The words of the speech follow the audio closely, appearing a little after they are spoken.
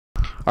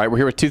All right, we're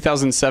here with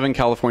 2007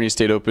 California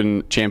State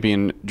Open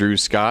champion Drew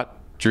Scott.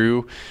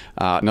 Drew,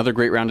 another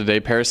great round today,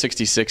 pair of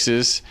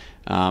 66s.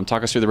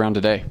 Talk us through the round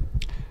today.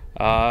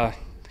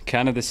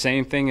 Kind of the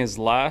same thing as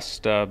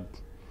last.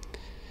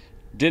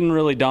 Didn't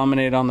really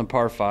dominate on the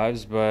par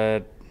fives,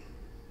 but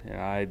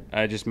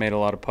I just made a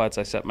lot of putts.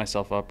 I set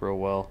myself up real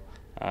well.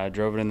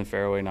 Drove it in the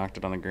fairway, knocked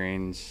it on the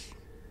greens,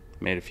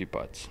 made a few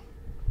putts.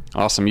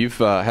 Awesome. You've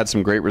had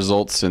some great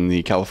results in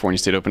the California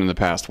State Open in the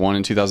past. Won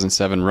in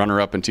 2007,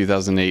 runner-up in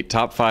 2008,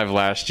 top 5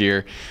 last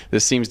year.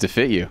 This seems to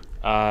fit you.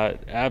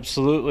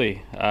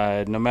 Absolutely.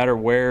 No matter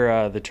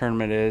where the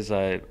tournament is,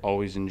 I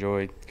always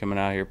enjoy coming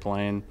out here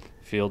playing.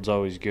 Field's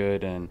always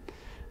good, and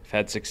I've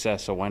had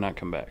success, so why not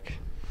come back?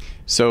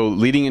 So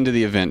leading into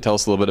the event, tell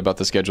us a little bit about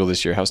the schedule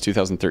this year. How's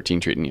 2013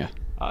 treating you?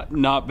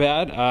 Not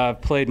bad. I've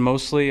played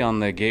mostly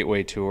on the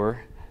Gateway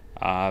Tour.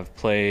 I've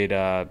played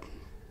a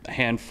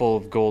handful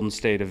of Golden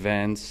State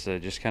events,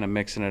 just kind of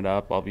mixing it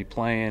up. I'll be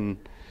playing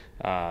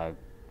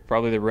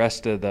probably the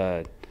rest of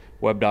the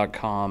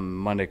Web.com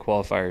Monday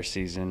qualifier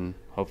season.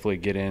 Hopefully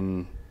get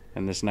in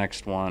this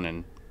next one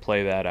and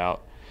play that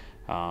out.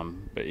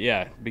 But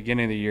yeah,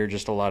 beginning of the year,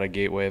 just a lot of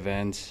Gateway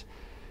events,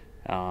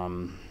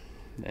 and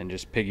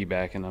just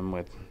piggybacking them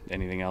with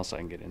anything else I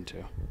can get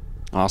into.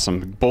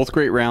 Awesome. Both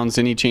great rounds.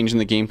 Any change in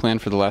the game plan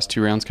for the last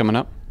 2 rounds coming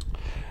up?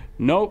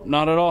 Nope,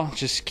 not at all.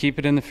 Just keep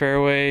it in the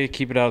fairway,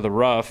 keep it out of the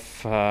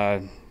rough,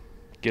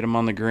 get them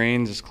on the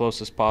greens as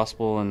close as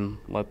possible, and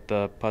let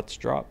the putts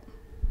drop.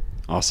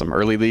 Awesome.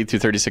 Early lead through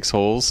 36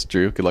 holes.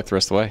 Drew, good luck the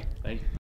rest of the way. Thank you.